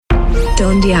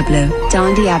Don Diablo.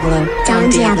 Don Diablo. Don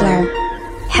Diablo.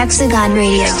 Hexagon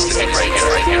Radio.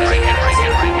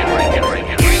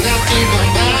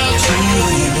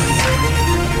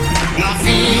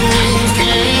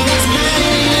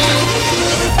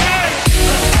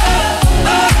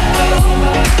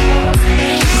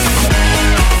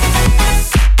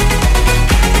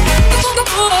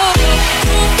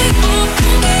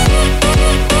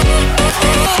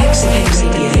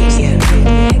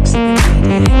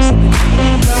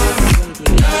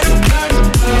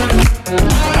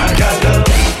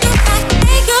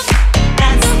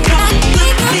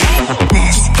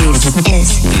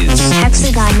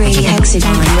 Hexagon Radio.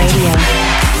 Hexagon Radio.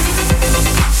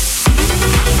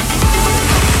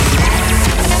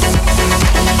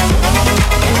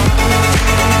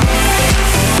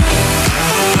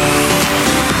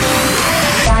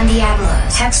 Don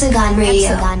Diablo's Hexagon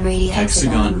Radio. Hexagon Radio.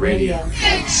 Hexagon Radio.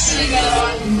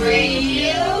 Hexagon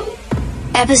Radio.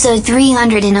 Episode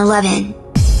 311.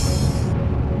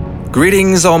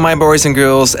 Greetings, all my boys and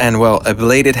girls, and well, a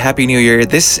belated Happy New Year.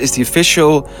 This is the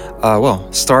official,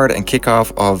 start and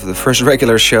kickoff of the first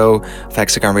regular show of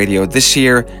Hexagon Radio this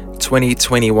year,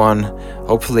 2021.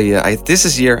 Hopefully,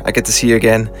 this year I get to see you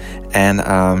again. And,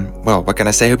 what can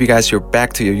I say? Hope you guys, you're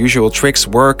back to your usual tricks,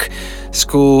 work,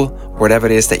 school, whatever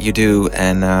it is that you do.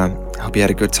 And hope you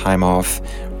had a good time off.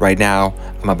 Right now,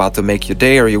 I'm about to make your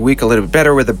day or your week a little bit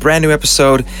better with a brand new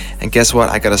episode. And guess what?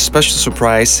 I got a special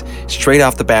surprise straight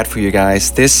off the bat for you guys.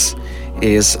 This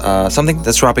is something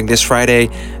that's dropping this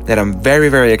Friday that I'm very,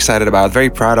 very excited about,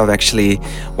 very proud of actually.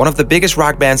 One of the biggest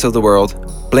rock bands of the world,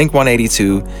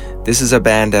 Blink-182. This is a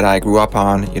band that I grew up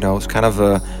on. You know, it's kind of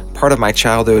a part of my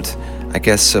childhood. I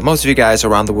guess most of you guys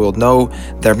around the world know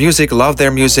their music, love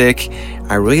their music.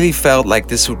 I really felt like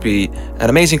this would be an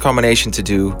amazing combination to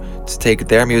do, to take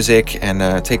their music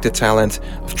and take the talent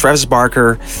of Travis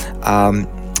Barker,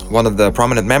 one of the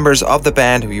prominent members of the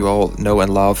band who you all know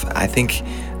and love. I think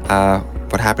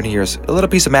what happened here is a little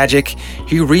piece of magic.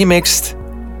 He remixed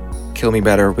Kill Me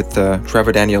Better with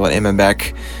Trevor Daniel and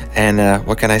Imanbek. And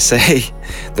what can I say?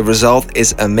 The result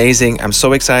is amazing. I'm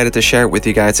so excited to share it with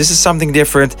you guys. This is something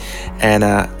different. And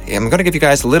I'm going to give you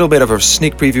guys a little bit of a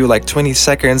sneak preview, like 20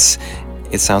 seconds.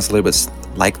 It sounds a little bit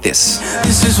like this.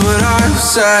 This is what I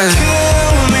said.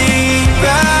 Kill me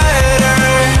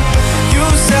better. You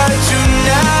said you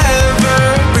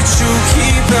never, but you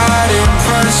keep adding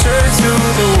pressure to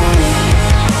the wound.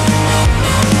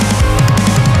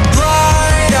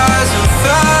 Blind as a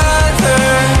feather.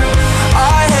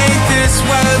 I hate this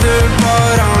weather,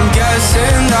 but I'm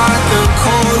guessing that the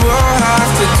cold will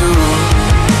have to do.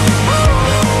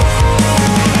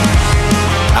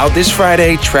 Out this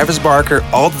Friday, Travis Barker,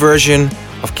 alt version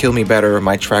of Kill Me Better,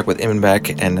 my track with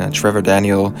Imanbek and Trevor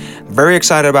Daniel. Very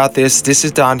excited about this. This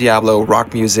is Don Diablo,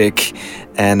 rock music.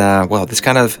 And this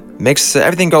kind of makes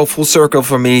everything go full circle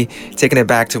for me, taking it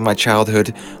back to my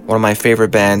childhood. One of my favorite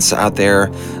bands out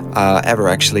there ever,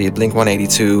 actually,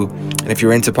 Blink-182. And if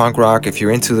you're into punk rock, if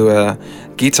you're into the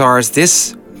guitars,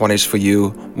 this one is for you.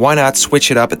 Why not switch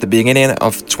it up at the beginning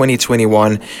of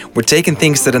 2021? We're taking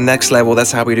things to the next level.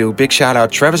 That's how we do. Big shout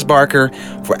out Travis Barker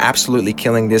for absolutely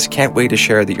killing this. Can't wait to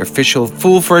share the official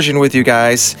full version with you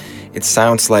guys. It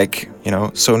sounds like,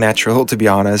 so natural, to be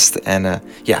honest. And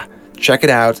check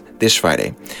it out this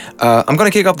Friday. I'm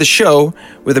going to kick off the show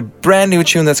with a brand new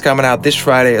tune that's coming out this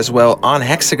Friday as well on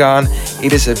Hexagon.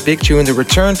 It is a big tune, the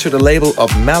return to the label of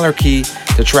Malarkey.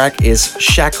 The track is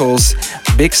Shackles.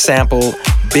 Big sample,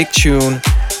 big tune,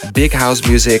 big house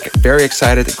music. Very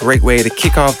excited. A great way to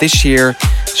kick off this year.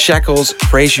 Shackles,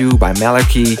 Praise You by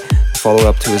Malarkey. Follow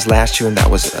up to his last tune that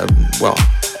was,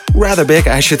 rather big,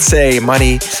 I should say,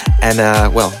 Money. And,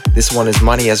 this one is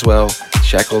Money as well.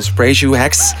 Shackles, Praise You,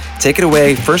 Hex. Take it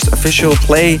away. First official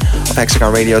play of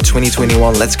Hexagon Radio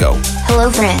 2021. Let's go.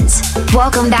 Hello, friends.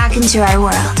 Welcome back into our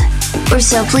world. We're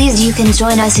so pleased you can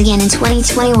join us again in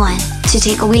 2021 to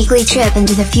take a weekly trip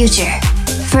into the future.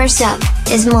 First up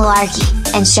is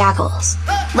Malarkey and Shackles.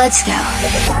 Let's go.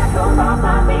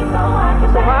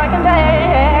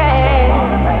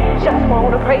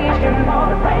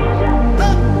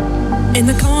 In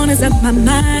the corners of my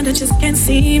mind, I just can't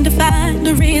seem to find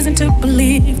a reason to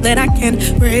believe that I can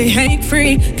break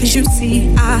free. Cause you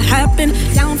see, I have been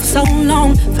down for so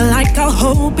long, feel like all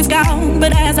hope is gone.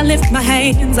 But as I lift my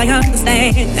hands, I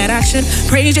understand that I should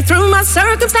praise you through my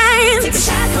circumstance. Take the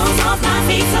shackles off my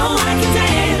feet so I can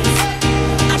dance.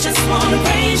 I just wanna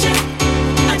praise you.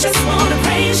 I just wanna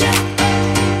praise you.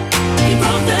 You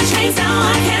broke the chains, now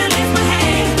I can lift my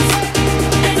hands.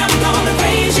 And I'm gonna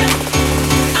praise you.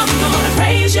 I'm gonna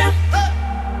praise you.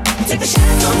 Take the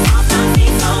shackles off my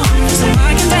feet so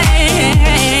I can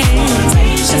dance.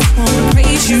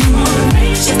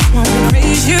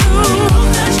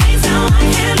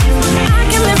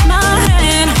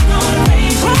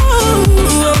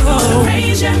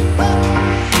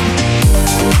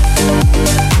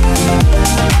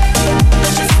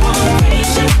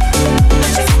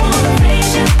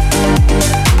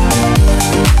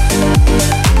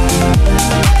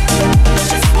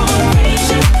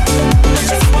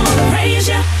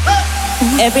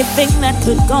 Everything that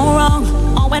could go wrong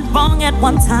all went wrong at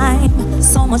one time.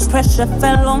 So much pressure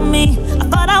fell on me, I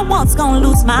thought I was gonna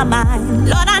lose my mind.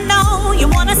 Lord, I know you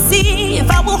wanna see if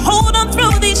I will hold on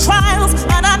through these trials,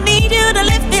 but I need you to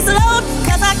lift this load,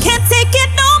 cause I can't take it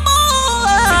no more.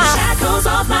 Take the shackles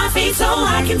off my feet so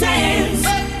I can dance.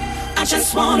 I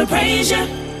just wanna praise you,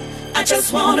 I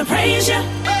just wanna praise you.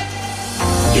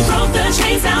 You broke the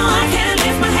chains, now I can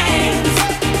lift my hands,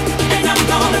 and I'm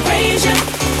gonna praise you,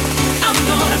 I'm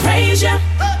gonna praise you.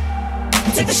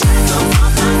 Take the shackles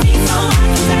off my feet so I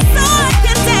can dance. So I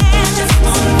can dance. I just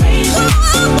wanna praise you, I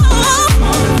just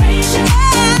wanna praise you.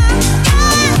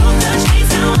 You broke the chains,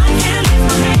 now I can lift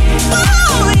my hands.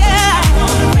 Oh yeah, I'm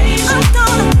gonna praise you,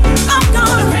 I'm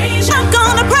gonna praise you. I'm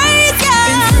gonna praise you.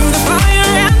 Through the fire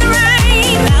and the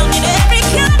rain, down in every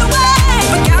kind of way,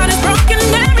 but God has broken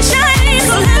every chain,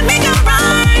 so let me go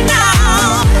right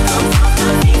now.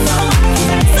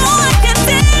 So I can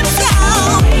dance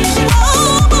now.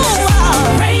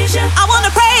 Praise you. I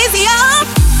wanna praise you.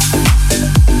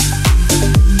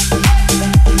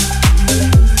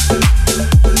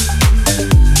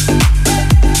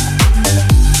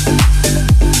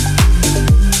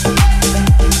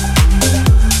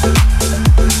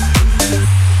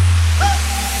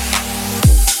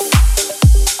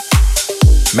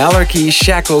 Malarkey,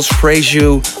 Shackles, Praise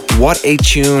You. What a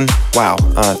tune. Wow.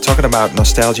 Talking about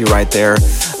nostalgia right there.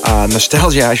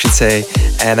 Nostalgia, I should say.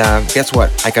 And guess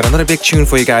what? I got another big tune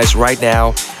for you guys right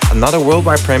now. Another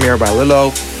worldwide premiere by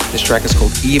Lilo. This track is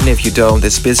called Even If You Don't.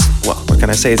 It's been, well, what can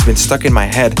I say? It's been stuck in my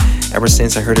head ever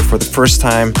since I heard it for the first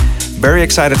time. Very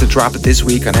excited to drop it this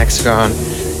week on Hexagon.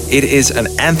 It is an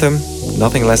anthem.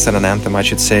 Nothing less than an anthem, I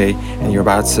should say. And you're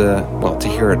about to, well, to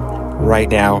hear it right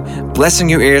now. Blessing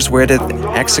your ears with it.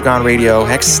 Hexagon Radio.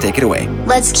 Hex, take it away.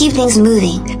 Let's keep things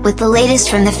moving with the latest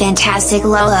from the fantastic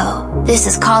Lolo. This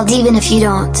is called Even If You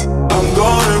Don't. I'm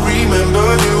gonna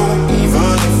remember you,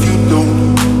 even if you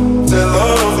don't. Tell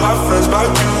all of my friends about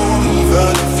you,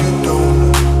 even if you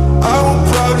don't. I will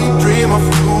probably dream of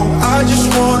you, I just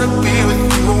wanna be with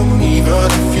you, even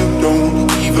if you don't,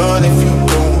 even if you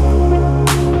don't.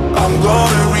 I'm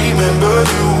gonna remember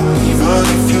you, even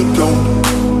if you don't.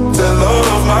 Tell all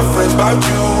of my friends about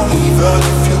you, even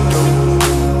if you don't.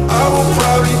 I will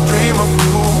probably dream of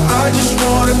you, I just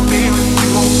wanna be with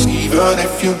you, even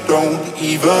if you don't,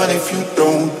 even if you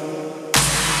don't.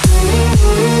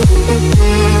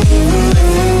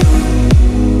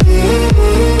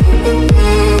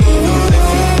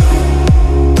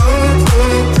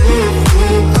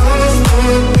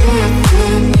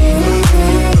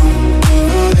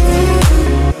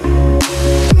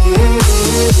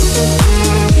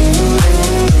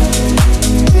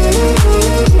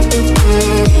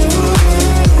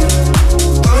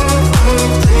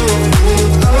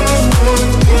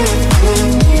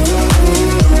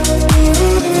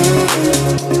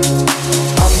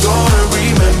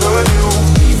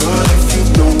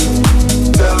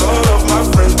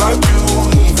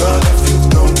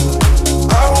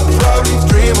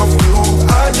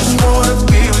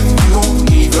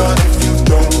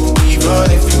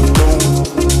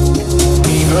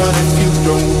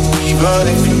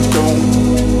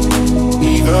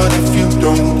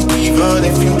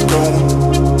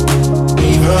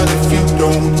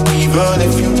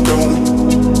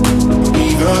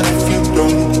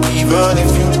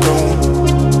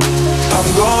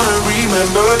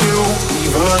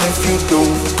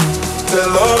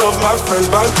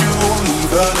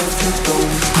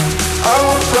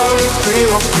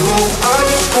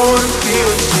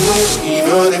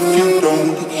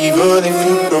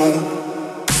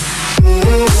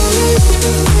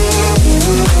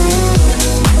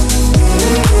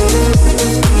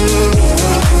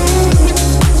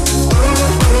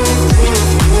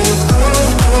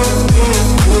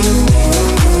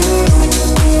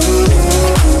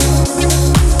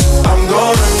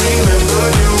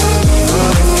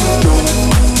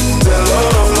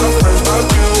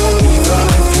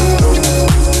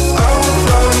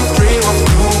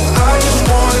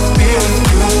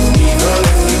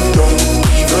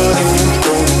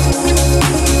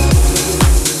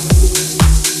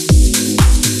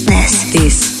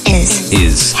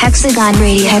 Hexagon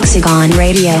Radio. Hexagon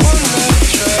Radio.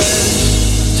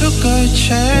 Took a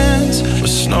chance. It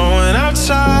was snowing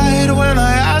outside when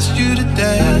I asked you to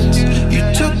dance. You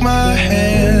took my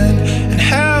hand and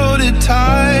held it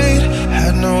tight.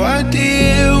 Had no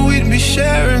idea we'd be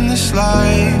sharing this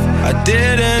life. I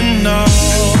didn't know.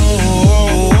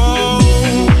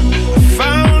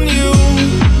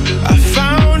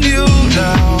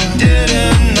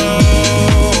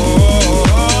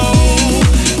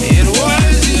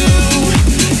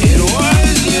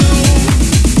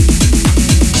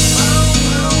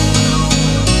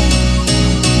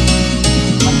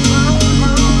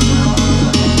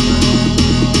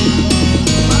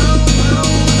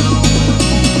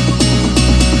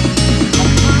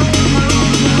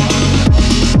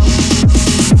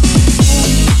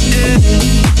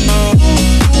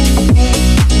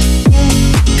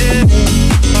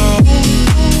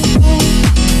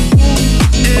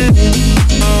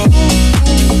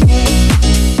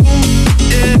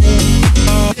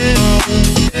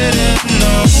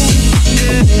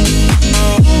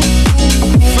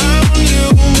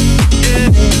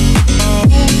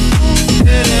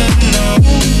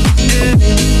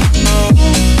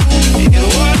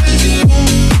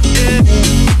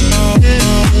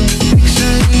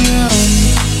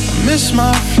 missed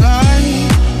my flight,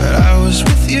 but I was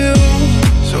with you,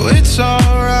 so it's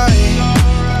alright.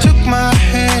 Took my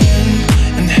hand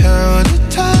and held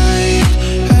it tight.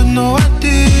 Had no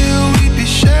idea we'd be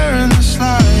sharing this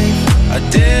life. I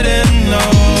didn't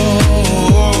know.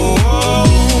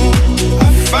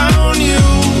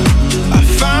 I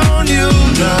found you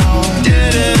now.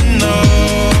 Didn't know.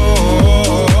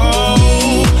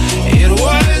 It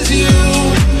was you.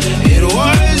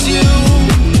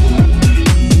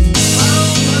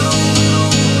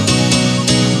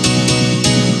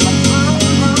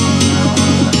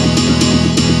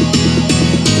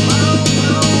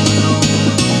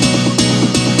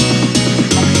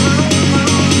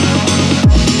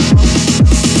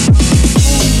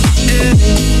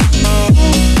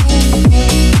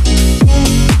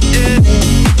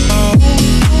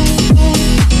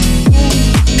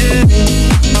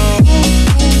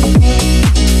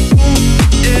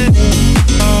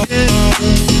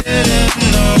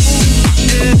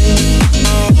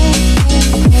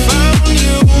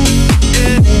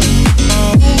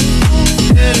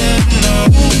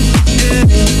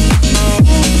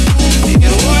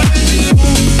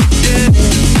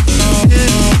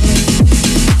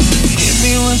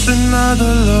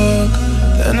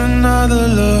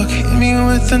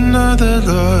 Another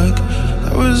look,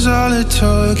 that was all it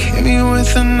took. Hit me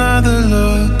with another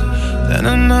look, then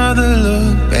another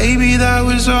look. Baby, that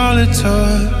was all it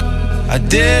took. I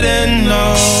didn't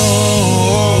know.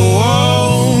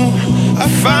 I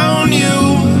found you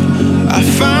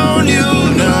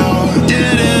now. I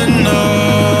didn't know.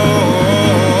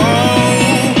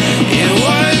 It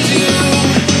was you.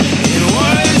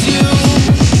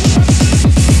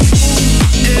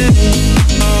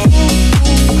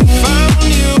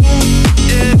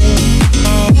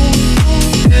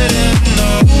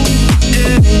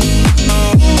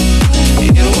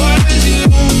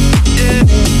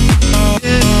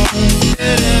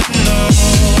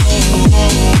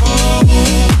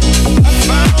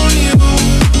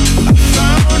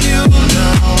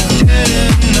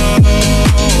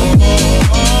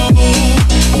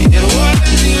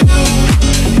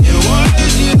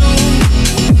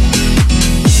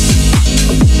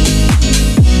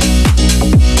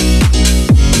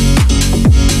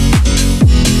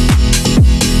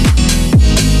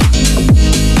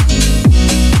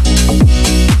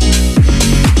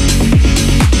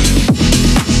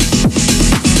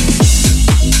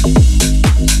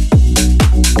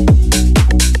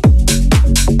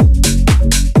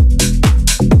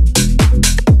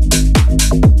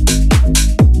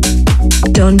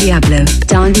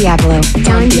 Don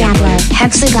Diablo.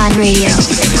 Hexagon Radio.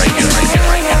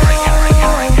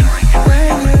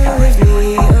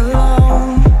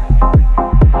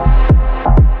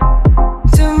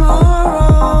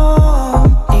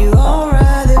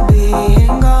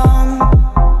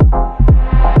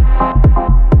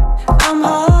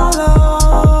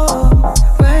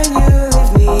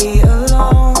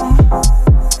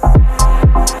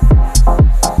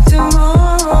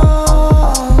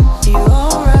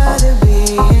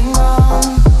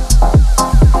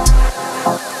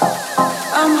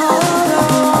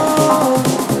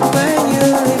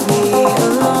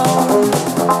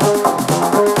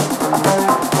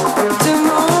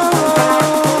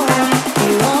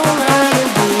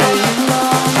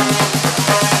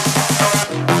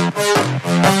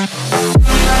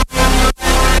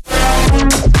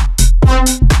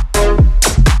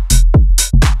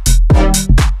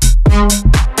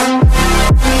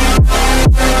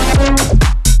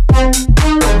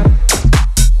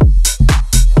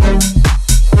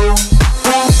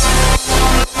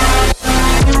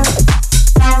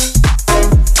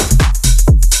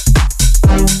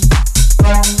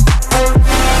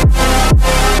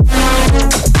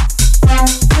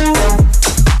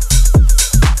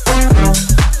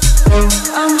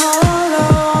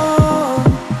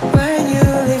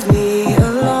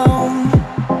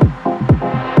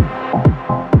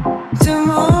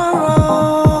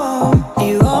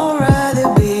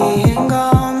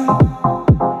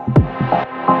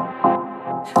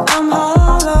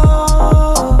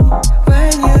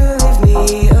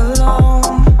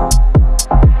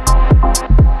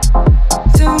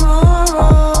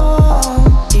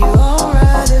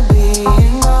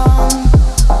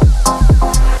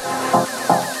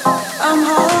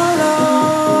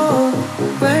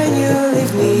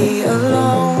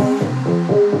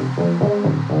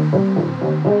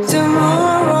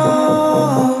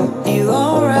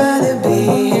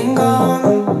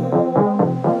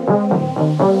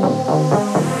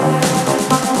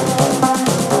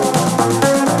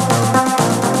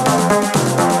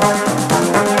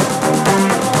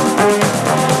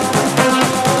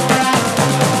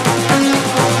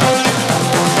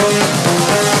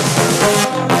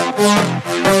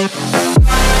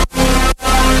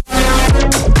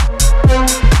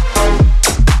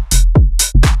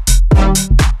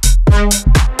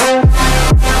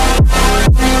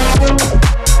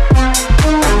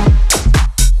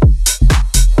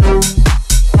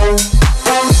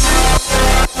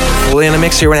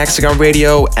 here on Hexagon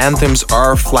Radio. Anthems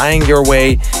are flying your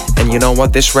way. And you know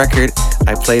what? This record,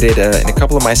 I played it in a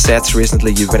couple of my sets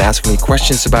recently. You've been asking me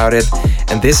questions about it.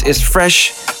 And this is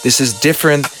fresh. This is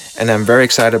different. And I'm very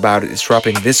excited about it. It's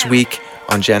dropping this week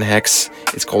on Gen Hex.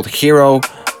 It's called Hero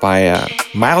by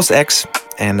Miles X.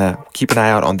 And keep an eye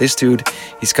out on this dude.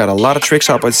 He's got a lot of tricks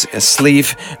up his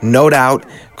sleeve, no doubt,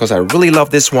 because I really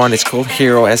love this one. It's called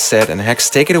Hero, as said. And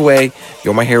Hex, take it away.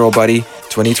 You're my hero, buddy.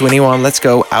 2021, let's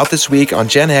go. Out this week on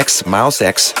Gen Hex, Miles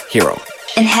X, Hero.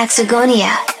 In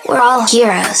Hexagonia, we're all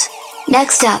heroes.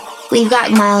 Next up, we've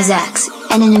got Miles X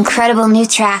and an incredible new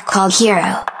track called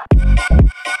Hero.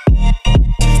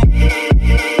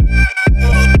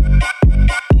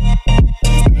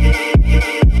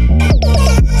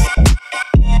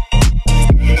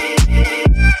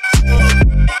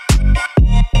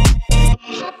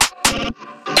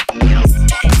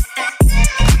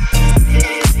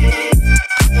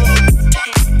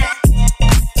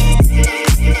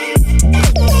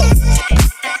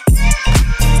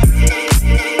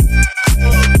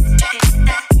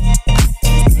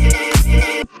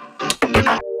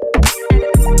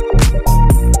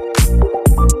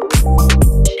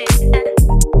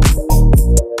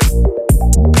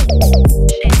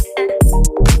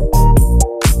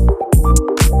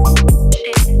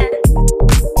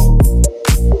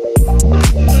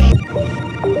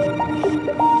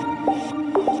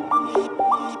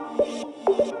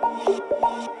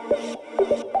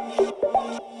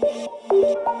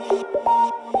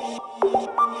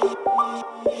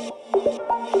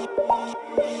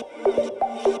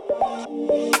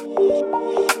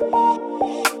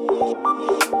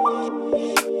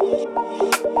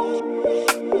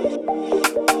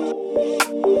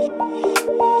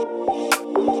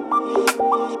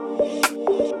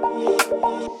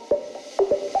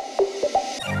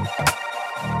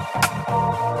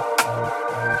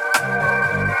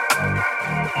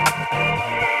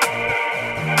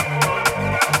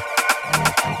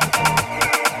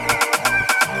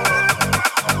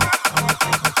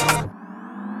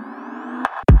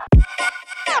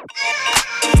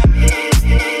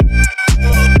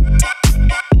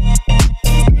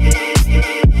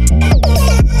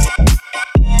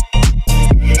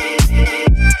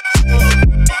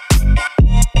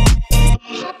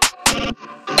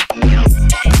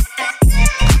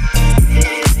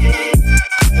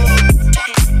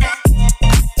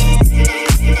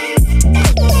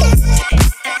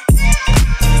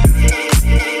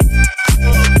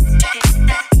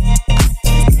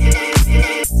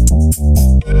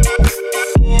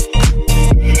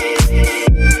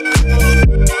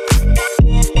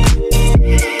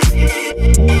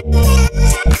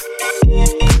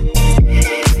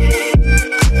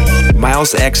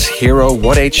 X Hero,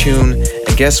 what a tune.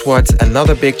 And guess what?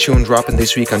 Another big tune dropping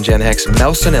this week on Gen Hex.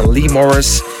 Melson and Lee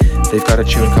Morris, they've got a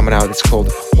tune coming out. It's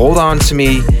called Hold On To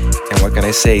Me. And what can I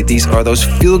say? These are those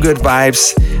feel-good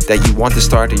vibes that you want to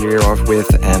start the year off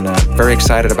with. And very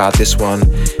excited about this one.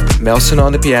 Melson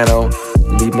on the piano,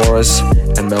 Lee Morris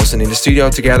and Melson in the studio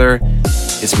together.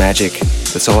 It's magic.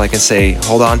 That's all I can say.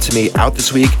 Hold On To Me, out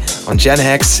this week on Gen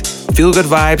Hex. Feel-good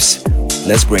vibes.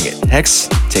 Let's bring it. Hex,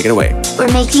 take it away.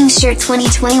 We're making sure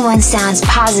 2021 sounds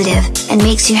positive and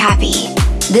makes you happy.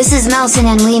 This is Melson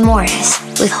and Lee Morris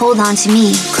with Hold On To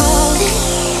Me. Calling,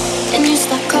 and you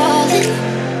stop calling.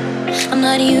 I'm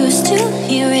not used to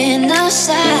hearing the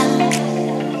sound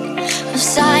of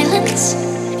silence.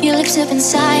 Your lips have been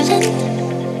silent.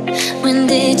 When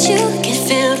did you get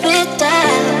filled with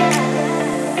doubt?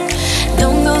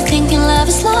 Don't go thinking love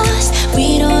is lost.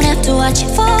 We don't have to watch it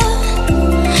fall.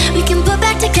 We can put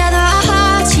back together our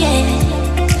hearts,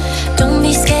 yeah. Don't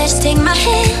be scared, just take my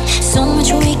hand. So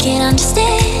much we can't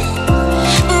understand,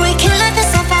 but we can't let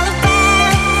this all fall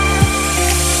apart.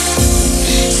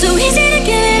 So easy to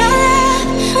give it all up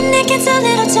when it gets a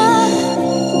little tough.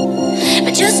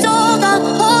 But just hold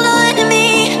on to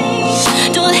me.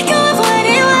 Don't let go of what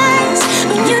it was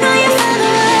when you know you found the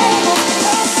right.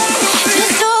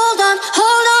 Just hold on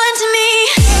to me.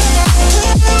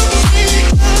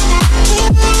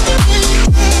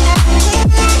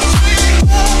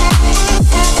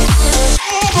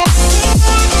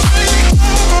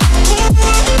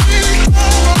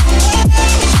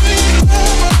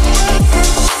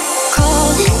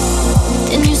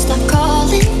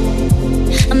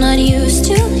 Used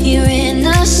to hearing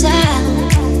the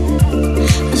sound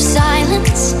of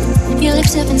silence. Your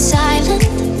lips have been silent.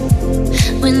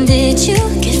 When did you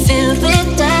get filled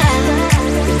with doubt?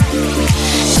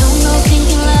 Don't go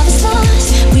thinking love is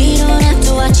lost. We don't have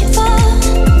to watch it fall.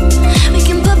 We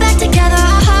can put back together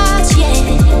our hearts,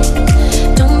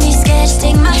 yeah. Don't be scared, just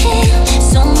take my hand.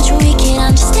 So much we can't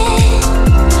understand,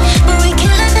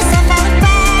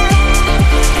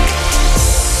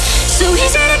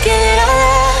 easy to give it all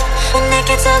up when it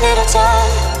gets a little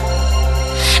tough.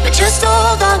 But just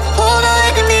hold on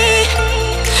to me.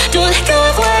 Don't let go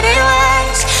of what it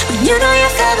was when you know you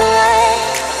fell away.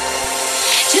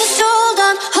 Just hold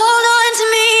on to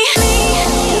me.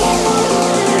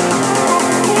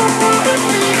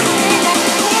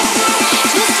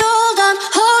 Just hold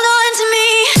on to me.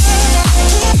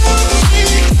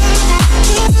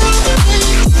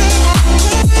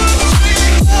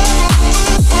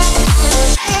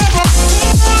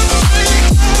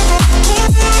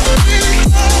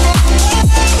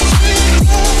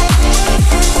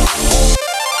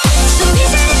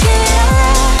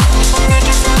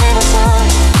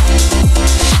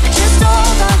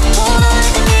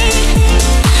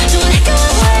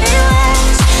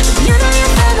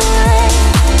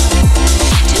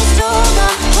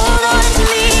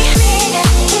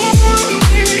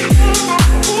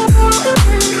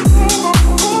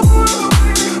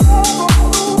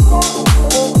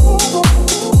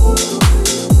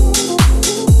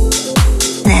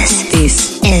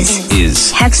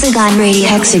 Is Hexagon Radio.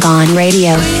 Hexagon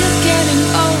Radio. We're getting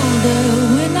older,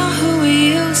 we're not who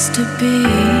we used to be.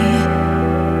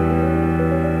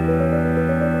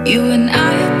 You and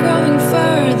I are growing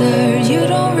further, you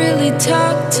don't really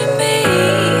talk to me.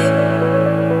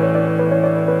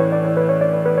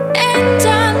 And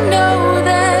I know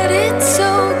that it's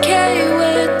okay,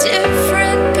 we're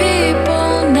different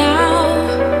people now.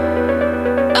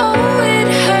 Oh, it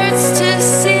hurts to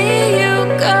see you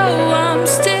go, I'm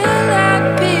still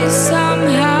at peace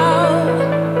somehow.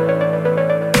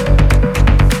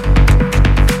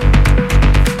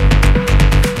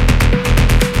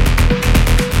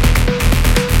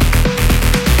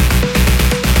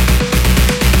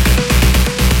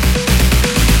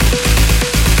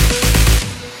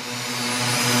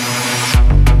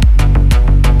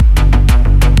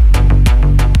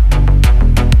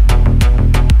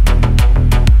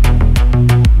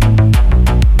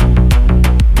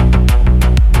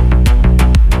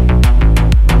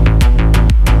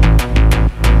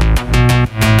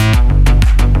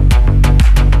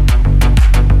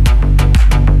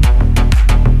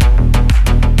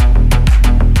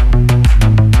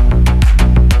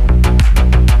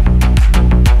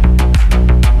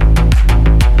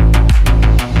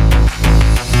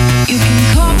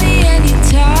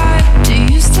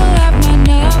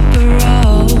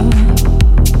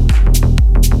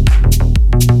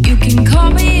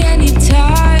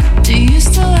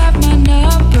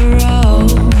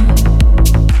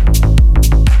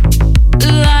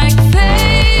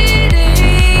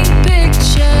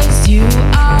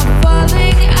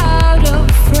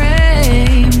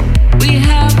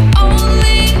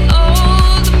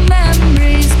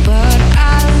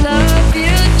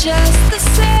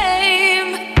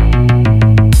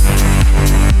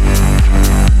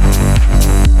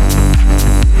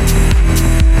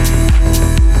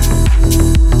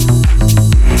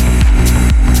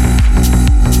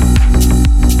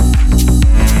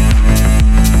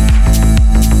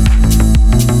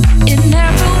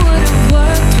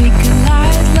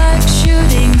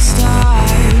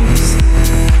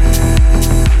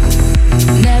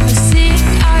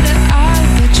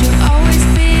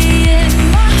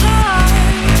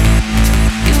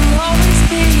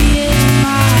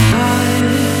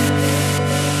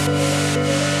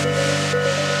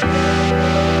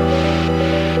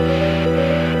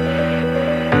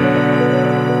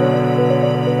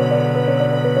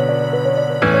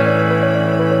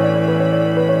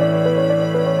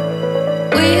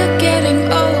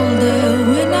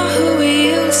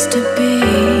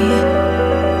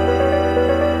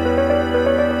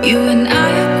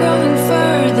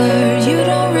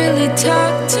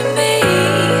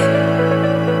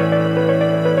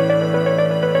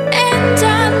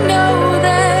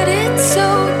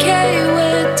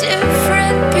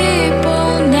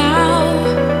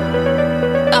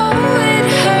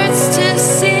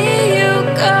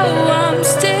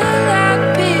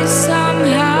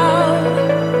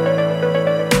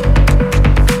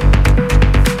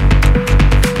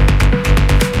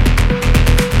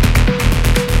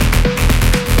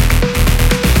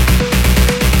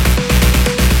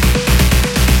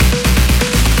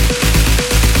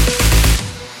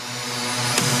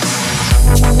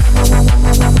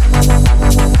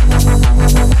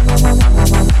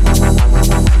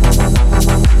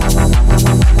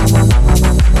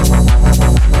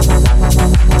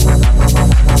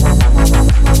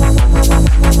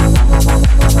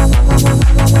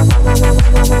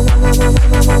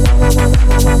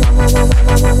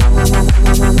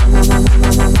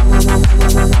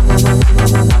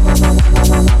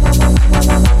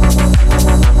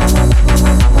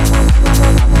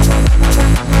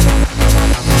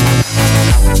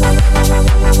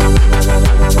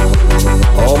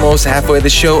 almost halfway the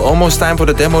show, almost time for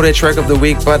the demo day track of the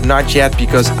week, but not yet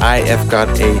because I have got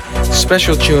a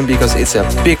special tune because it's a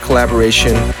big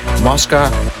collaboration. Mosca,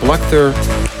 Blukther,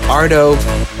 Ardo.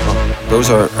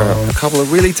 Those are a couple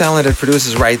of really talented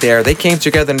producers right there. They came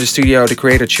together in the studio to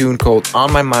create a tune called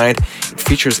On My Mind. It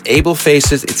features Able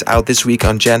Faces. It's out this week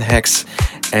on Gen Hex.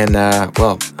 And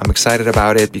well, I'm excited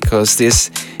about it because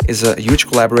this is a huge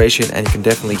collaboration and you can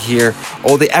definitely hear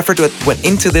all the effort that went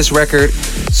into this record.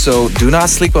 So do not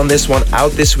sleep on this one.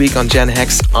 Out this week on Gen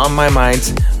Hex, On My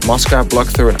Mind, Mosca,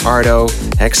 Blukther and Ardo.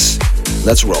 Hex,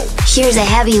 let's roll. Here's a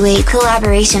heavyweight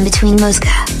collaboration between Mosca,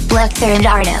 Blukther and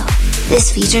Ardo.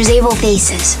 This features Able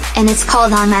Faces, and it's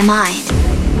called On My Mind.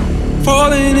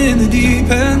 Falling in the deep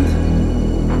end,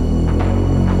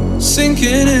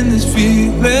 sinking in this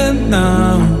feeling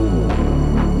now,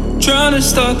 trying to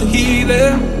start the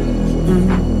healing,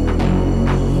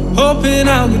 hoping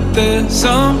I'll get there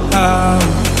somehow,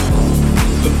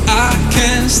 but I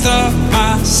can't stop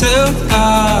myself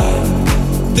out.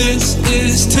 This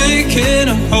is taking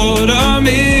a hold on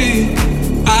me.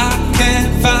 I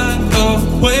can't find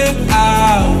a way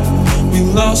out. We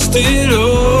lost it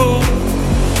all.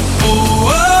 Oh,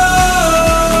 oh,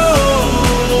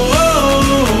 oh,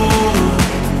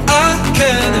 oh. I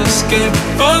can't escape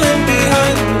falling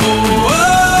behind. Oh, oh,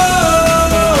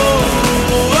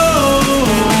 oh, oh.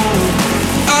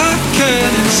 I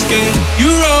can't escape.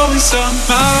 You're always on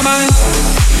my mind.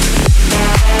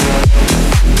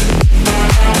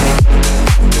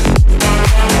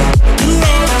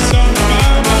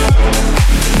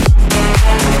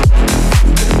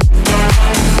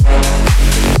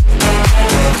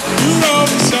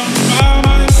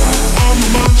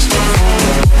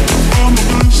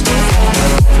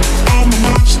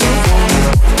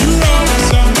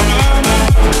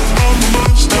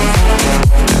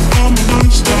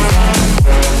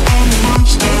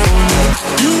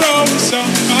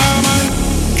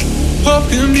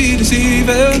 Can be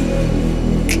deceiving.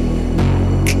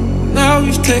 Now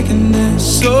we've taken this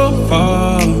so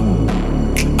far.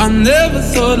 I never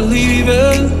thought of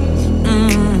leaving,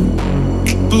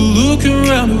 but look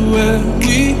around at where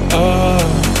we are.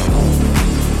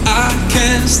 I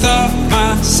can't stop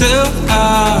myself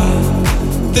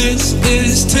out. This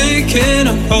is taking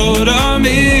a hold on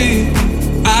me.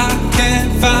 I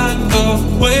can't find a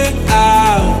way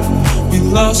out. We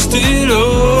lost it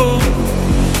all.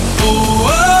 Oh,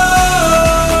 oh,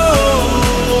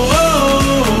 oh,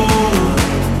 oh,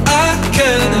 I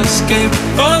can't escape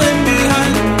falling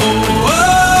behind. Oh, oh,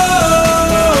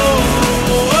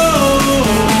 oh, oh,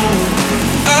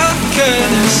 I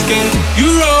can't escape.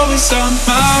 You're always on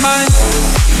my mind.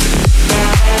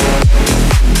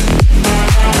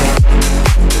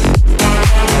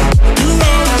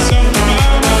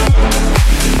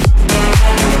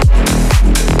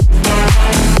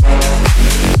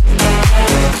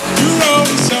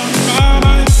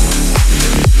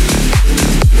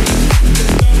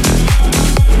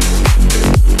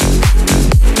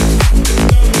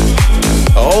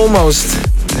 Almost,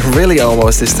 really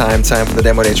almost this time for the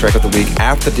demo day track of the week.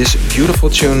 After this beautiful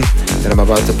tune that I'm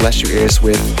about to bless your ears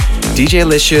with, DJ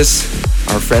Licious,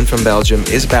 our friend from Belgium,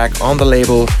 is back on the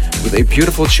label with a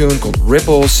beautiful tune called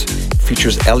Ripples. It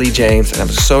features Ellie James, and I'm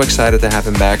so excited to have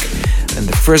him back. And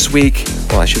the first week,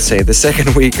 well, I should say the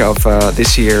second week of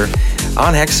this year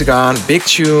on Hexagon, big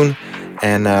tune.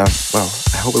 And well,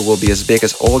 I hope it will be as big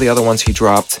as all the other ones he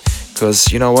dropped, because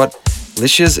you know what?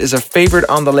 Licious is a favorite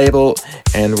on the label,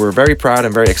 and we're very proud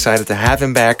and very excited to have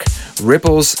him back.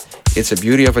 Ripples, it's a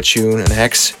beauty of a tune, and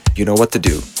Hex, you know what to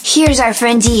do. Here's our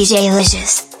friend DJ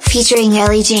Licious, featuring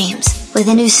Ellie James, with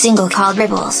a new single called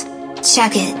Ripples.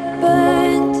 Check it.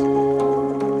 Burned,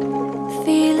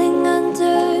 feeling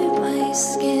under my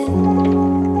skin.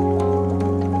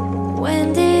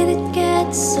 When did it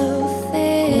get so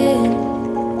thin?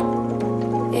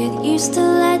 It used to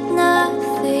let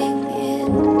nothing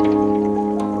in.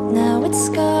 Now it's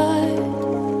scarred.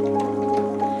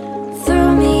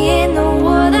 Throw me in the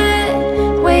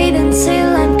water. Wait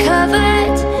until I'm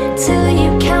covered. Till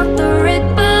you count the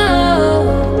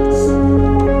ripples.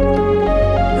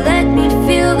 Let me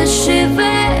feel the shiver.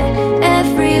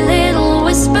 Every little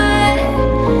whisper.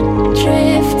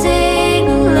 Drifting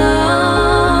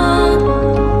along.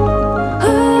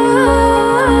 Oh,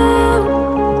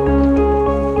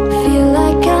 feel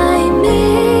like I'm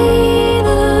made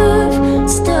of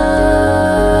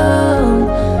stone.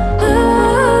 Oh,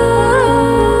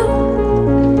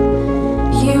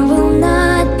 you will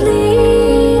not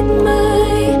bleed my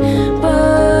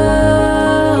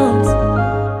bones.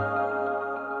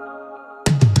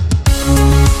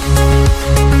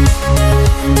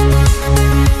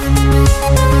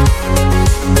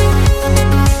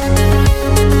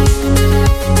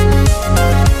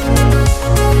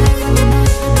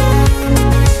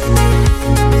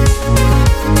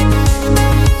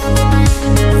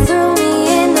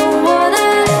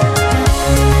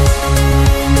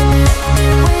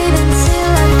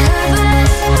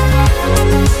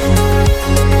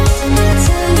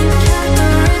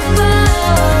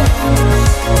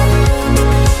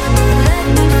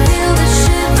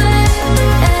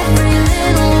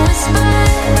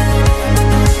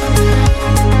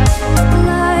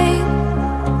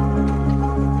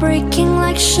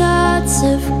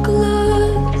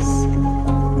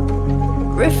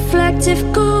 reflective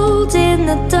gold in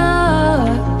the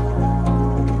dark.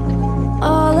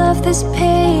 All of this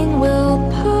pain will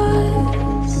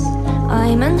pass.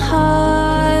 I'm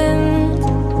unharmed.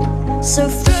 So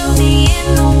throw me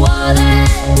in the water.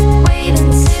 Wait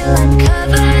until I'm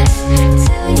covered.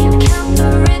 Till you count the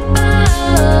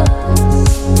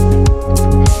ripples.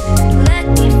 Let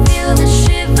me feel the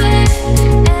shiver.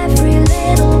 Every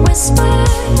little whisper.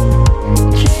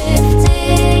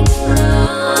 Drifting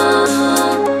along.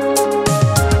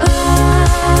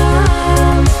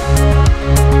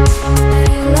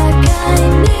 Feel like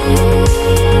I'm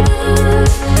made of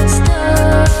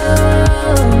stone.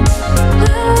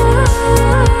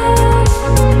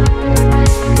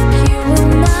 You will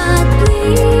not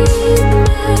bleed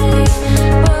my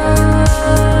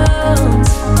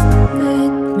bones.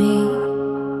 Let me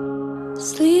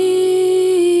sleep.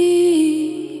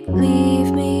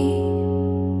 Leave me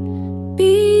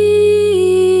be.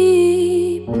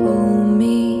 Pull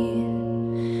me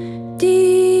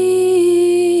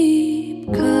deep.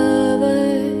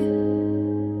 Cover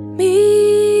me.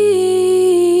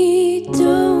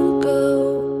 Don't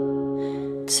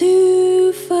go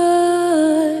too far.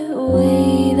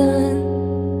 Wait until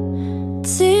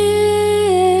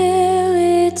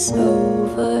it's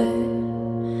over.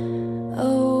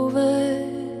 Over.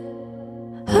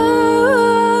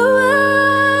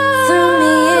 Throw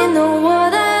me in the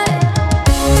water.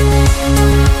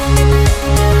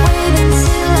 Wait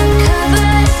until I'm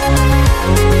covered.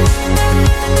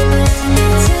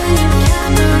 Till you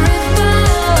count the ripples.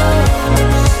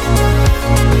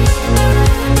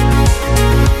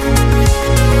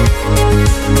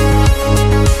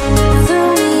 Throw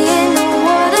me in the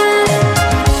water.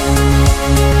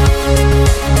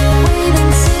 Wait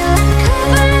until I'm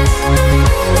covered.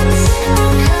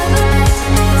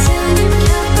 Till you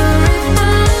count the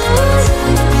ripples.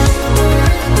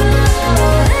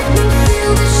 Let me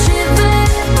feel the shiver.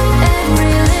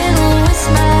 Every little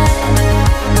whisper.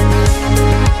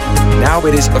 Now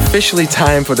it is officially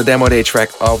time for the demo day track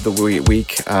of the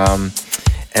week.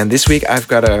 And this week I've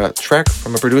got a track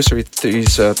from a producer.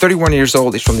 He's 31 years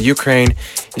old. He's from the Ukraine.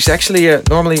 He's actually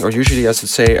normally, or usually I should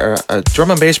say, a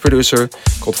drum and bass producer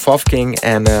called Fofking.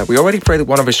 And we already played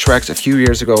one of his tracks a few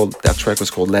years ago. That track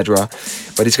was called Ledra.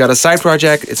 But he's got a side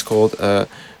project. It's called The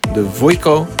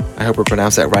Voiko. I hope I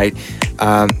pronounced that right.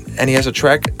 And he has a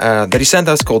track that he sent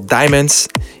us called Diamonds.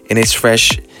 And it's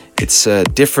fresh. It's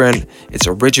different, it's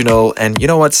original, and you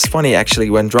know what's funny actually,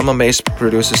 when drum and bass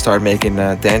producers start making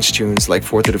dance tunes like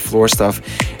 4 to the floor stuff,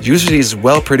 it usually is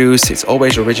well produced, it's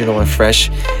always original and fresh,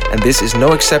 and this is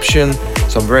no exception,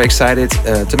 so I'm very excited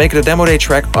to make it a demo day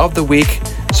track of the week.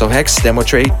 So Hex, demo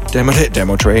day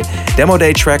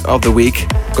track of the week,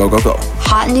 go go go.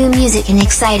 Hot new music and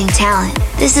exciting talent.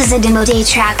 This is the demo day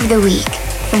track of the week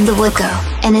from the Wicco,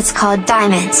 and it's called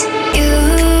Diamonds.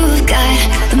 You've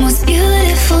got the most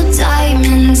beautiful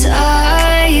diamond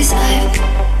eyes I've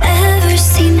ever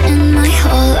seen in my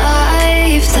whole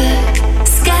life. The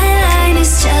skyline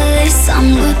is jealous.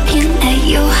 I'm looking at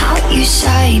you, how you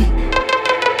shine.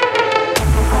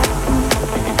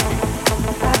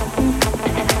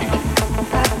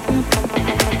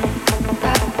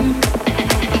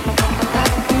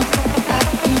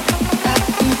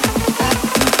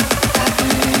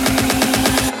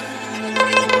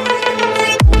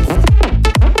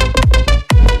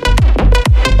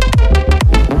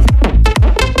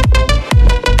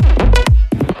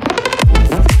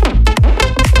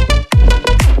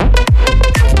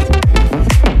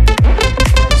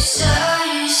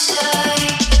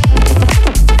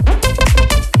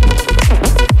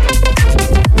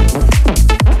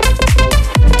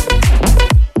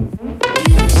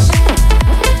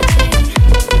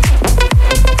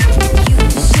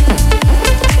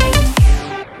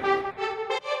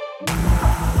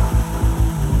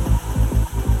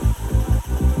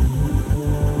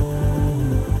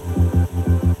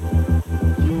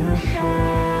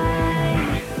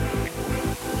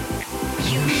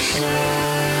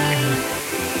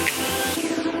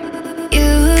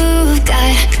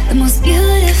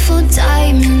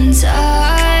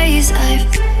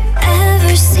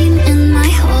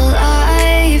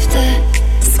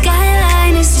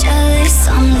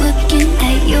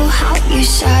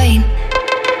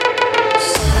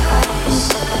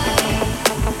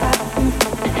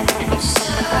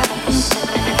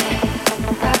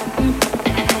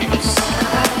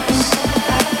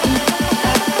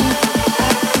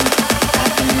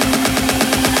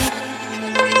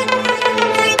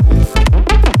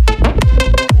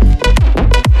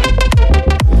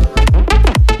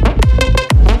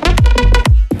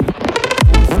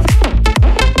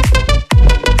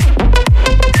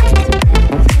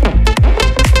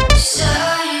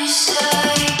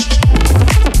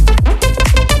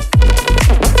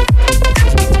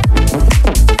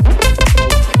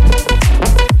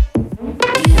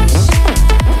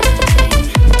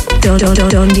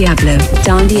 Don Diablo.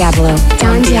 Don Diablo.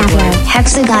 Don Diablo.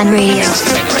 Hexagon Radio.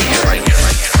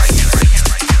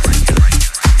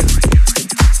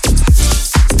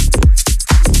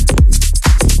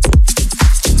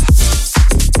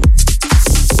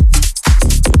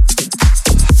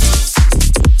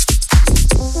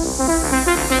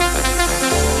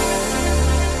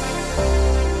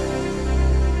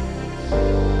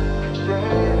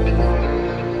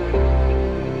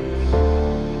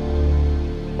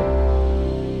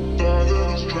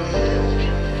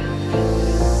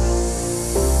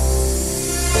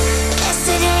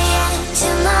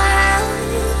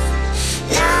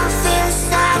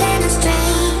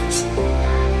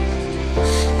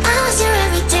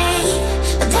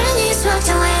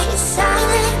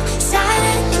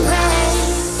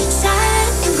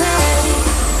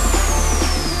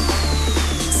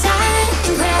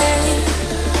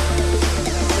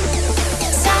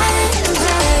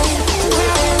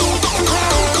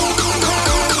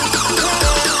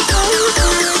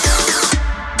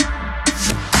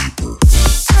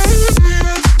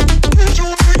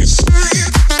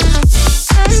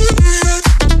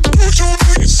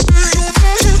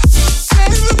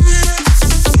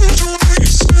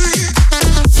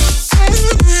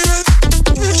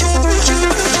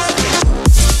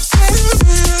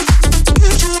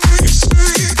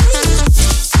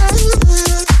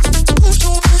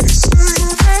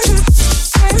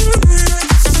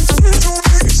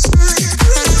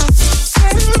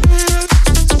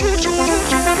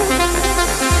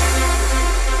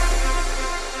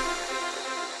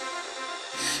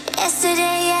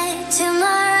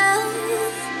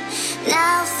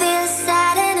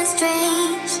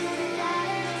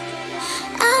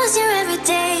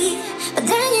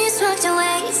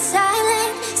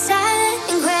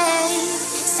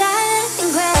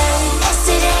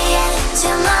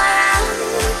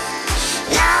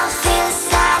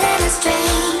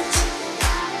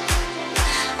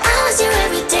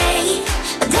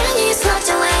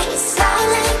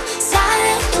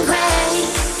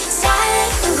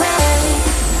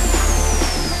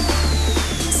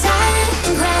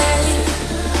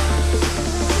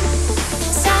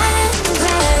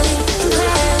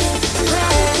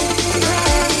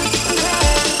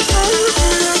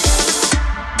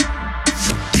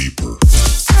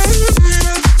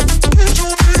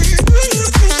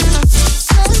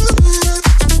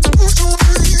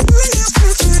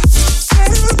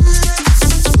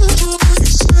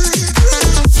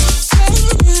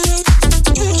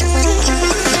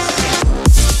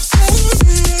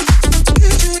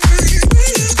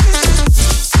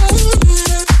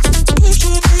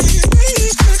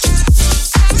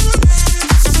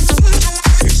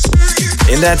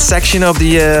 That section of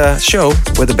the show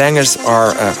where the bangers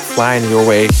are flying your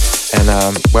way.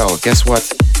 And well, guess what?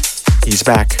 He's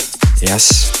back.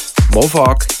 Yes, Mo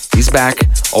Falk, he's back.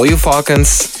 All you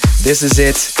Falcons, this is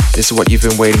it. This is what you've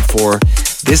been waiting for.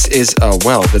 This is,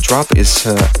 well, the drop is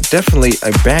definitely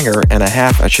a banger and a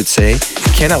half, I should say.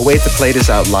 Cannot wait to play this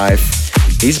out live.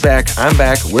 He's back, I'm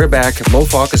back, we're back. Mo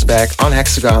Falk is back on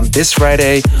Hexagon this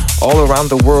Friday. All around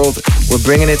the world, we're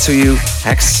bringing it to you.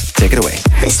 Hex, take it away.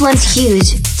 This one's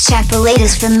huge. Check the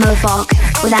latest from Mo Falk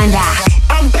with I'm Back.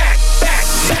 I'm back, back,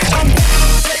 back.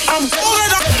 I'm pulling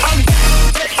up. I'm pulling up.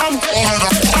 I'm pulling up.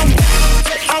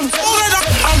 I'm pulling up.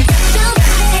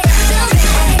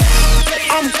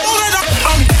 I'm pulling up.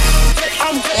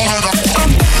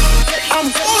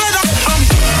 I'm pulling up. I'm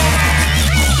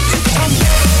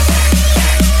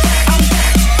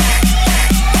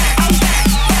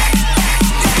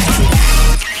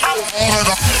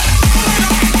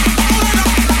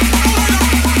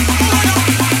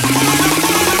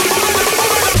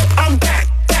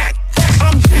back, back.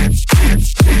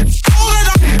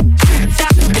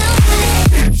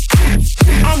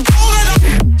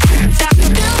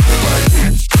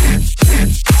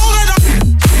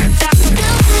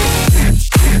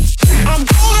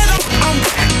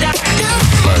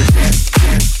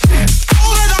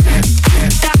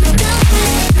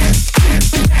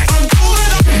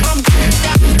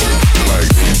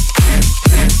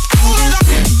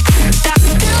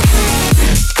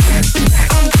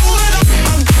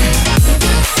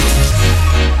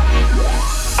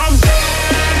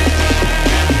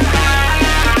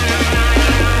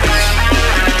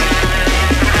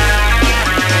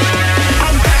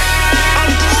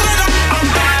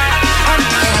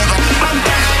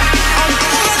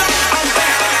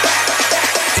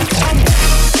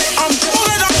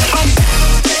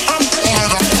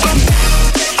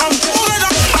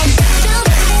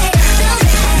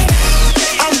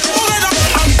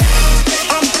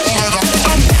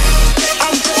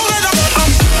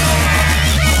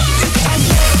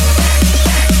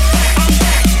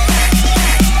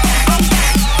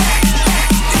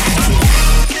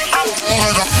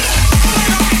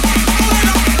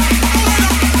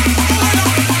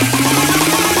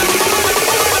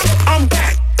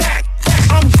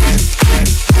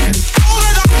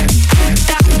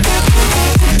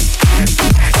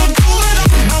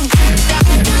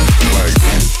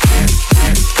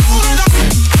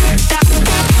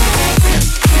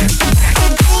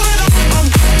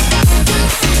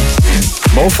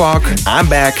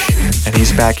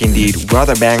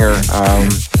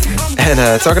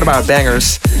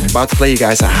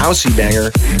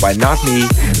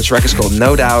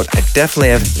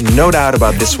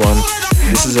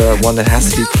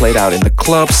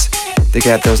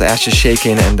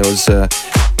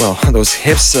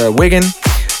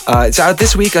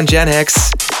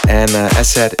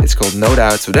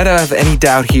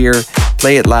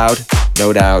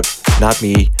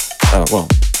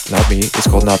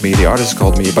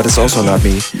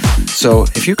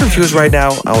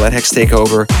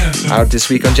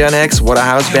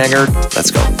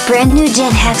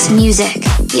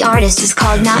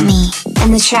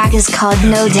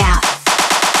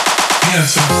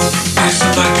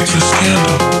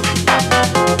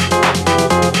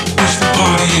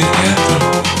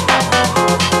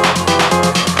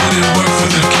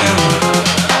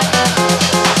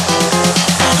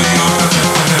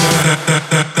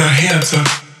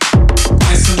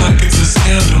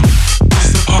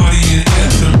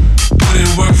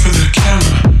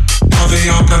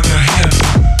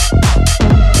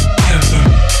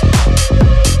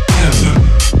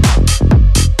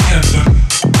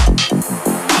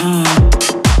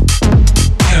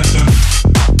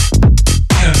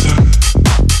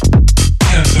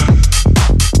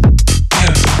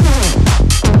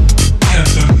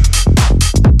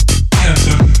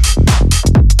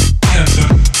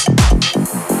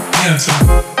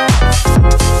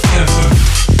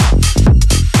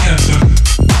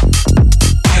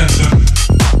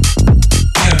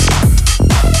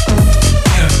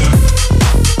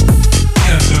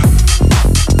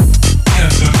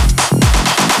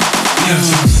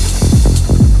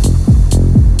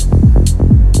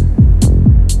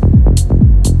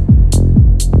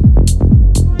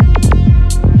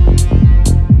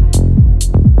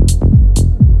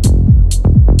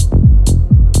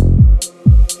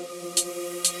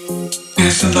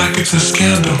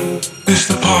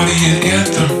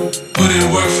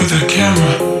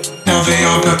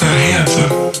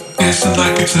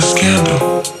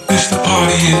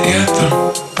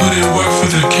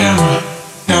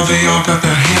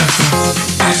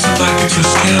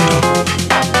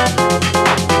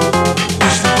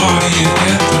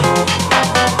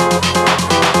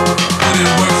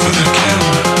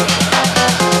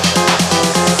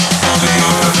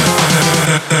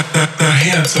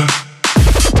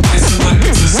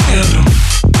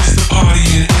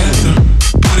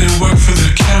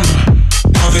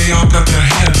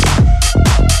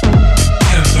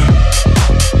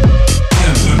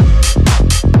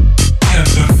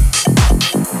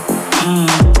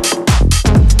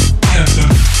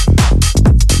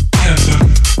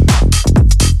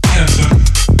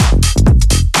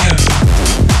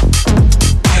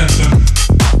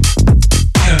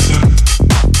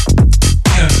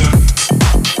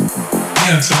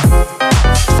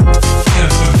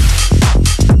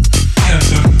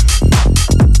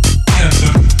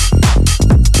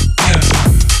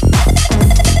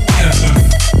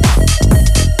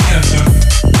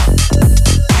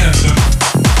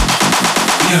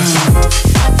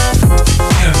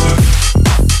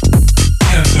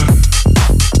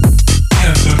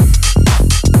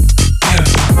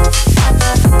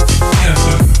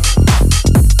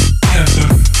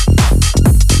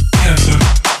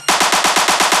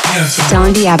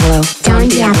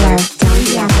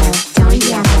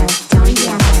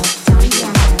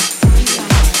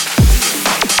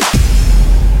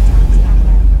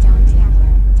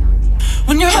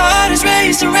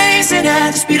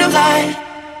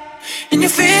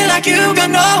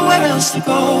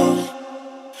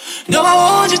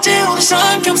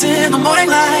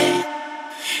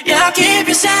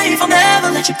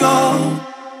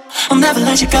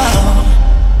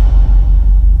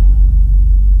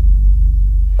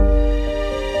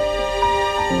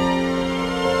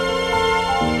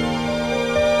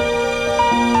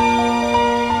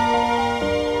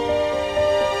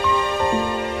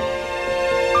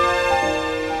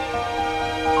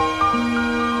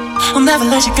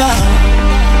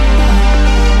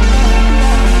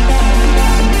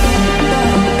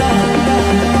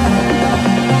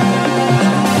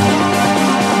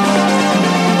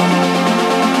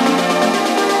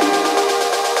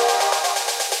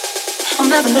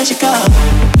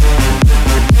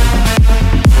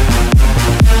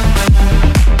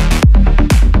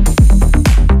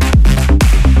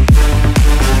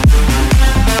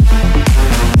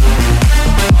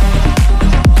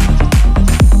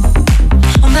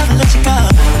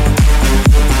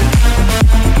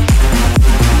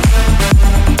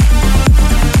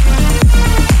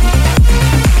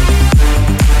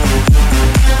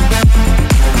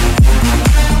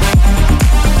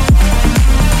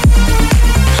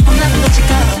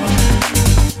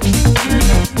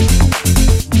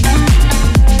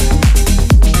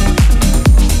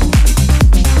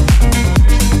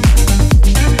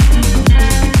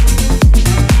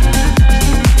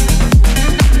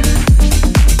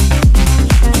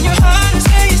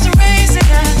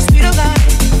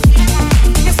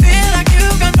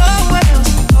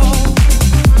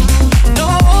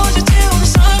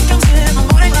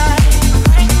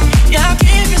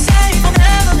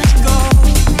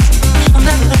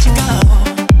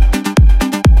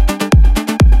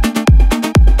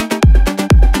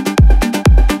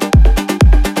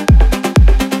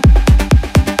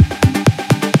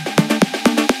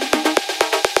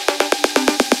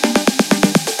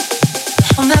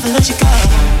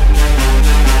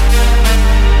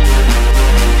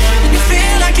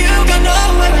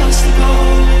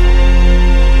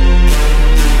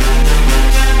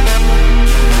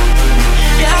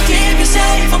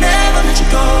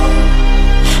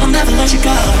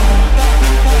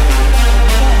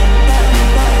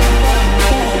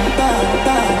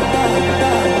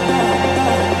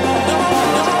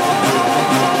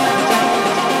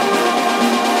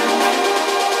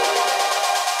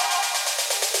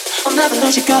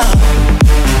 let you go.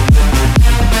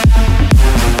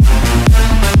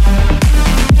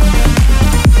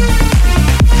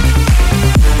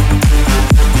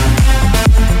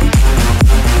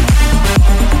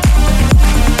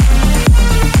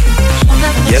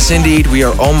 Yes, indeed, we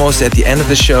are almost at the end of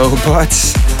the show, but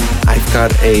I've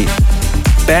got a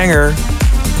banger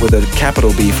with a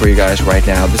capital B for you guys right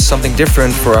now. This is something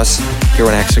different for us here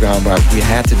on Hexagon, but we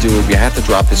had to do it. We had to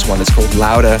drop this one. It's called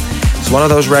Louder. It's one of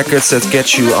those records that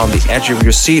gets you on the edge of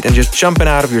your seat and just jumping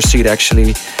out of your seat,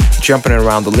 actually. Jumping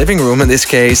around the living room in this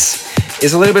case.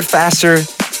 Is a little bit faster.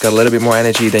 It's got a little bit more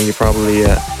energy than you're probably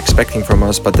expecting from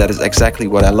us, but that is exactly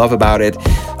what I love about it.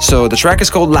 So the track is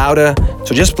called Louder,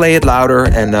 so just play it louder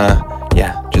and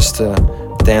just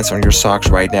dance on your socks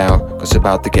right now, because it's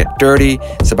about to get dirty,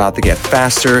 it's about to get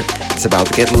faster, it's about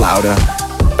to get louder.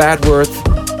 Bad Worth,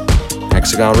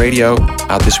 Hexagon Radio,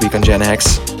 out this week on Gen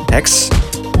Hex. Hex,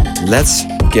 let's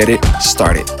get it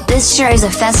started. This sure is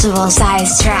a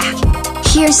festival-sized track.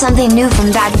 Here's something new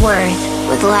from Bad Worth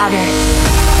with Louder.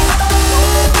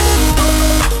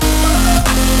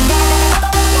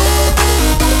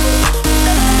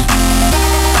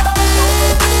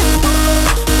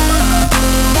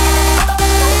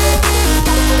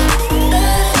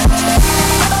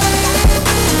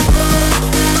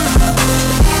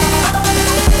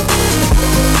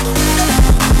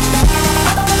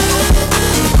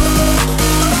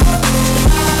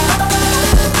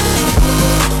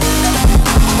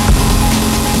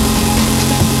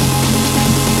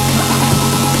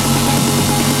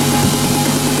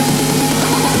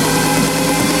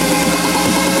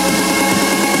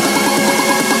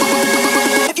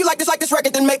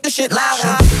 Then make the shit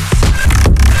louder.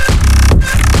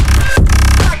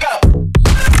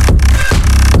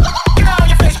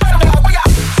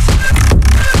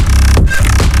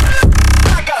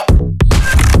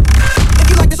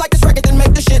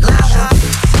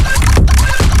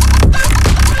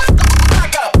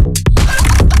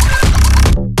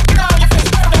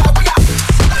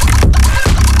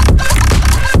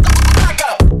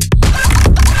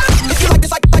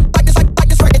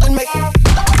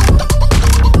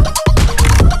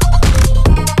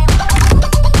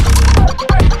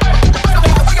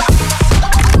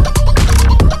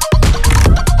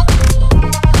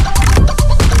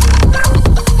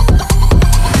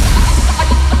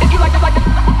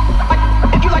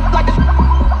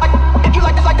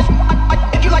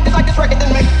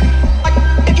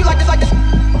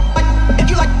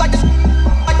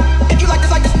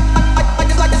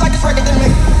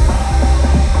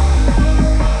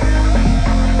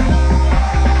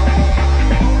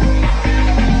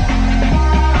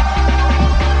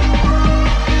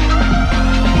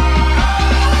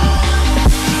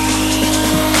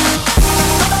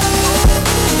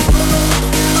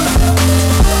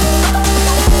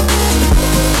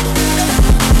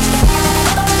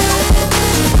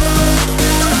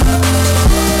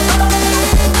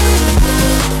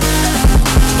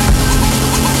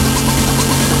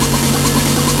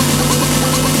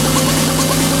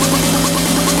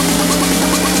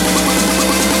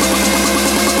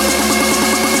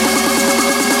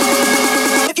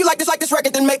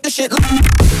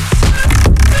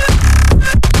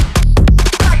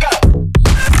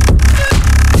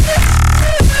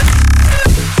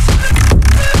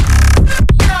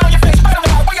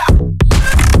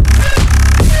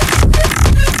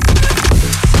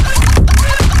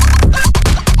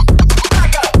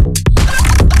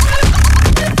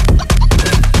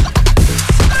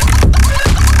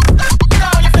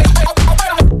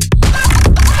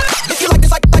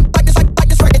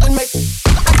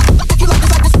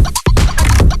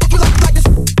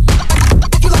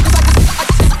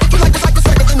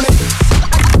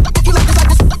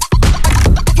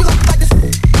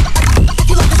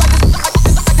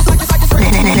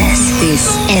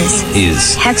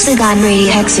 Hexagon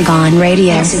Radio. Hexagon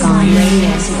Radio. Hexagon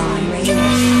Radio.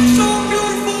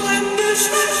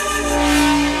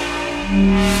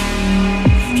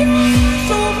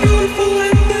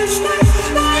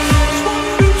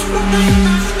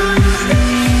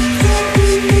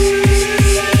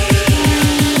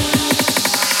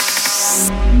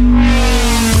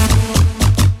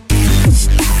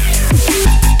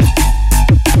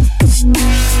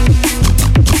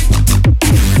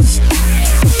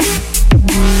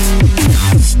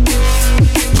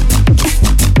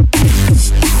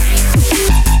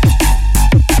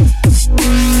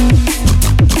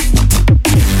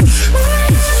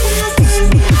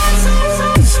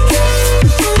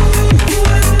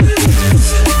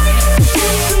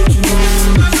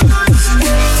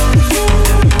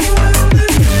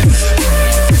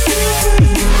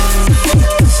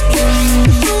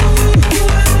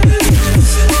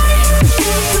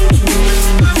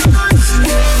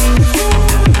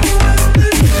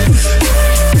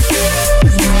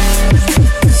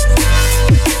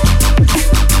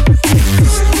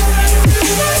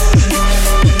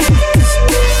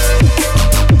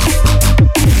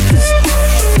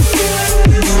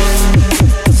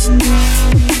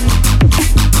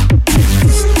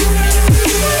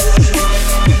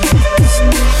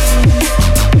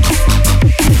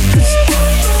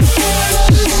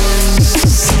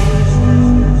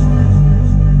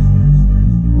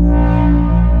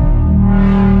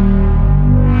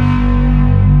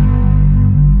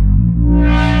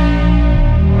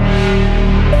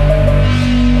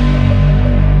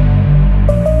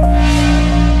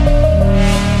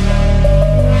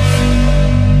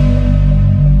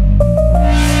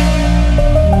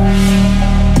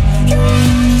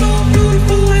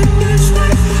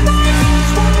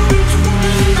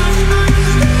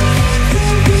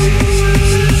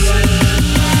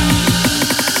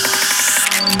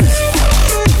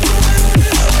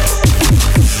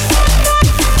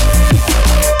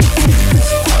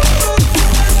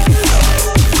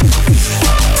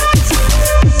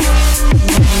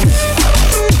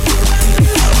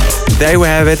 there we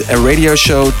have it, a radio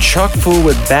show chock full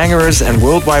with bangers and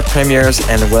worldwide premieres.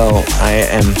 And well, I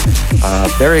am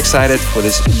very excited for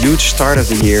this huge start of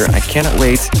the year. I cannot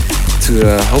wait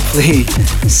to hopefully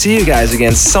see you guys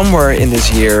again somewhere in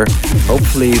this year.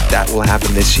 Hopefully that will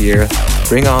happen this year.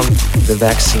 Bring on the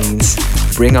vaccines,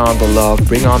 bring on the love,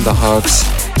 bring on the hugs.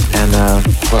 And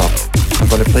well, I'm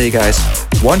gonna play you guys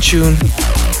one tune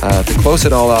to close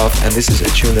it all off, and this is a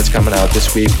tune that's coming out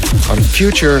this week on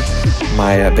Future,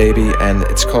 my baby, and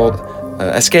it's called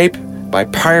Escape by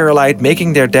Pyrolite,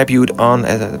 making their debut on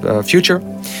Future.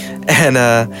 And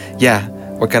yeah,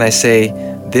 what can I say?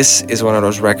 This is one of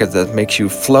those records that makes you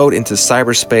float into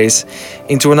cyberspace,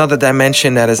 into another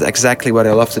dimension. That is exactly what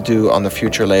I love to do on the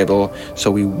Future label. So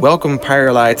we welcome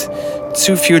Pyrolite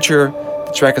to Future.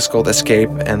 The track is called Escape,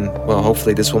 and well,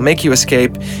 hopefully this will make you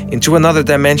escape into another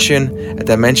dimension, a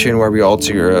dimension where we are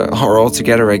all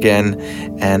together again.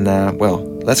 And well,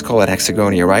 let's call it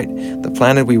Hexagonia, right? The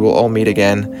planet we will all meet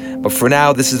again. But for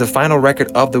now, this is the final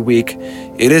record of the week.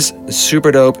 It is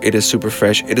super dope, it is super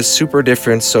fresh, it is super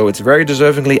different, so it's very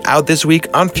deservingly out this week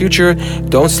on Future.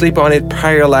 Don't sleep on it.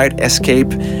 Pyrolite,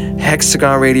 Escape,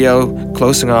 Hexagon Radio,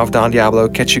 closing off Don Diablo.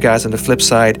 Catch you guys on the flip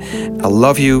side. I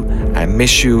love you, I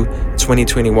miss you.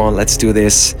 2021, let's do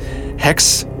this.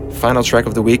 Hex, final track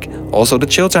of the week, also the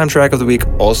chill time track of the week,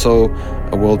 also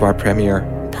a worldwide premiere.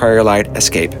 Pyrolite,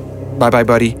 Escape. Bye bye,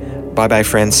 buddy. Bye bye,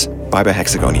 friends. Bye bye,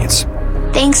 Hexagonians.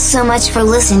 Thanks so much for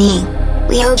listening.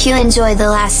 We hope you enjoyed the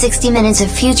last 60 minutes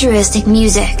of futuristic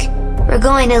music. We're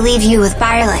going to leave you with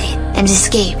Pyrolite and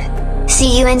Escape.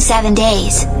 See you in 7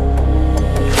 days.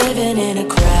 Living in a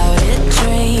crowded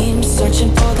dream, searching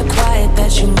for the quiet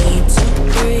that you need to